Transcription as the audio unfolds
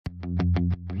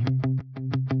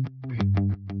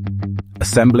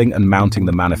Assembling and mounting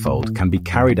the manifold can be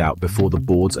carried out before the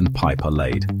boards and pipe are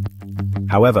laid.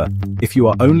 However, if you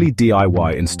are only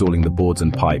DIY installing the boards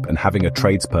and pipe and having a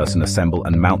tradesperson assemble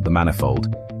and mount the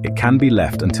manifold, it can be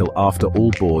left until after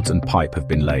all boards and pipe have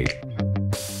been laid.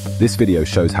 This video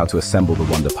shows how to assemble the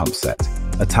Wunda pump set.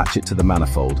 Attach it to the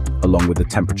manifold, along with the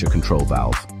temperature control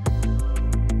valve.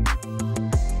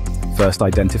 First,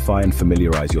 identify and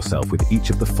familiarize yourself with each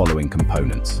of the following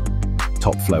components: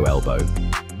 top flow elbow,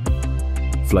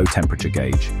 flow temperature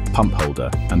gauge, pump holder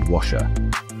and washer,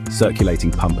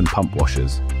 circulating pump and pump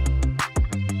washers,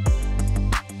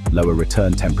 lower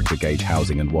return temperature gauge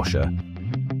housing and washer,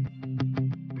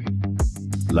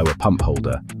 lower pump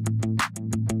holder,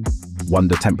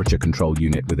 Wunda temperature control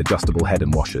unit with adjustable head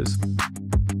and washers,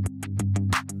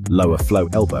 lower flow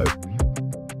elbow,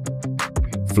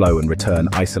 flow and return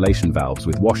isolation valves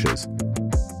with washers,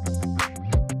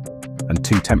 and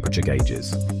 2 temperature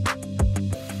gauges.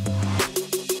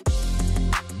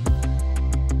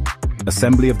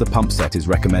 Assembly of the pump set is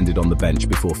recommended on the bench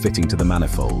before fitting to the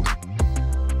manifold.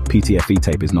 PTFE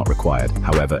tape is not required,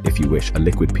 however, if you wish, a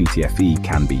liquid PTFE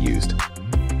can be used.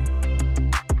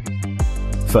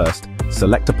 First,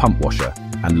 select a pump washer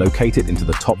and locate it into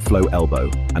the top flow elbow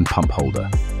and pump holder.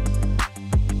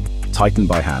 Tighten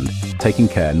by hand, taking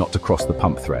care not to cross the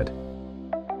pump thread.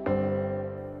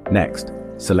 Next,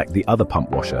 select the other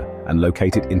pump washer and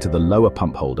locate it into the lower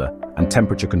pump holder and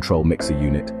temperature control mixer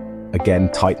unit.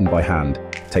 Again, tighten by hand,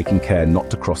 taking care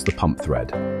not to cross the pump thread.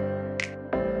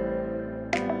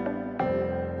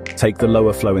 Take the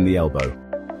lower flow in the elbow,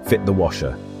 fit the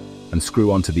washer, and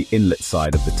screw onto the inlet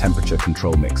side of the temperature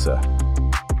control mixer.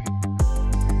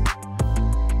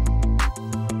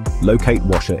 Locate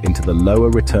washer into the lower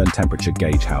return temperature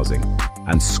gauge housing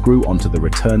and screw onto the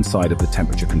return side of the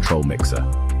temperature control mixer.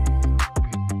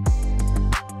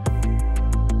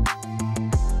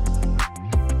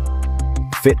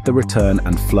 Fit the return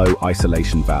and flow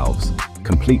isolation valves,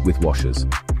 complete with washers,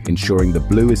 ensuring the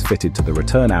blue is fitted to the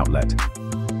return outlet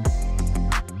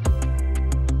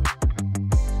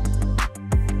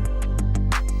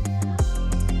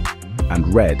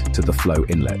and red to the flow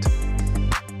inlet.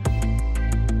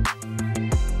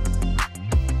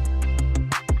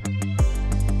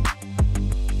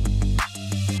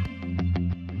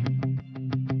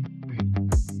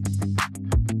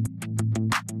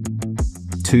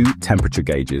 Two temperature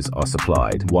gauges are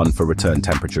supplied, one for return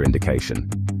temperature indication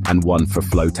and one for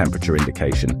flow temperature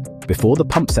indication. Before the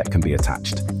pump set can be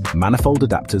attached, manifold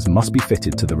adapters must be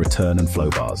fitted to the return and flow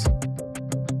bars.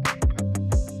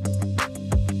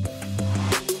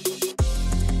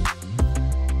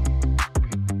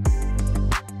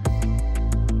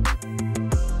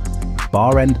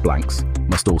 Bar end blanks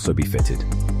must also be fitted.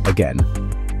 Again,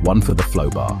 one for the flow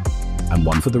bar and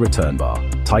one for the return bar.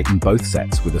 Tighten both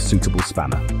sets with a suitable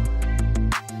spanner.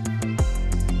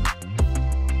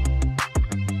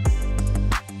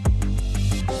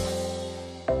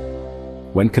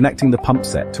 When connecting the pump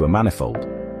set to a manifold,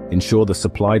 ensure the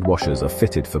supplied washers are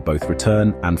fitted for both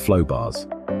return and flow bars.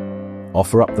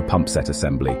 Offer up the pump set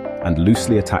assembly and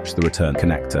loosely attach the return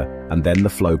connector and then the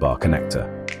flow bar connector.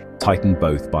 Tighten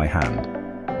both by hand.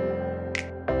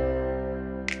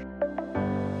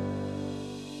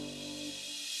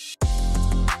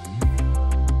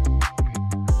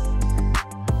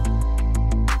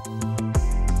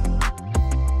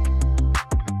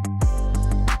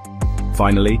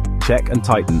 Finally, check and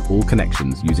tighten all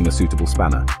connections using a suitable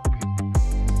spanner.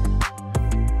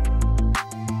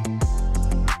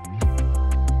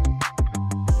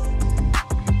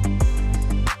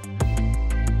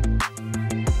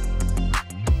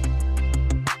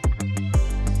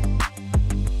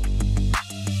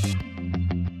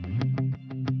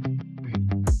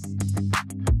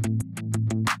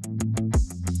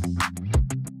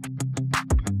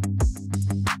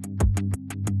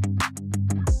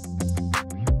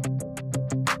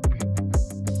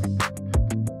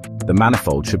 The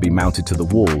manifold should be mounted to the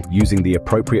wall using the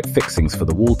appropriate fixings for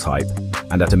the wall type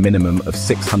and at a minimum of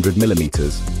 600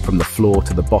 mm from the floor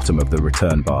to the bottom of the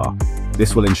return bar.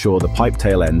 This will ensure the pipe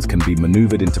tail ends can be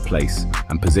maneuvered into place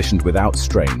and positioned without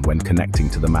strain when connecting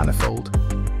to the manifold.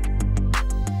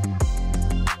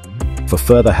 For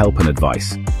further help and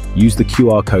advice, use the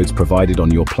QR codes provided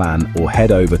on your plan or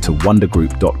head over to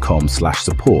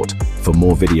wundagroup.com/support for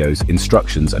more videos,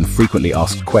 instructions and frequently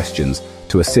asked questions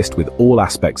to assist with all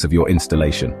aspects of your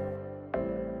installation.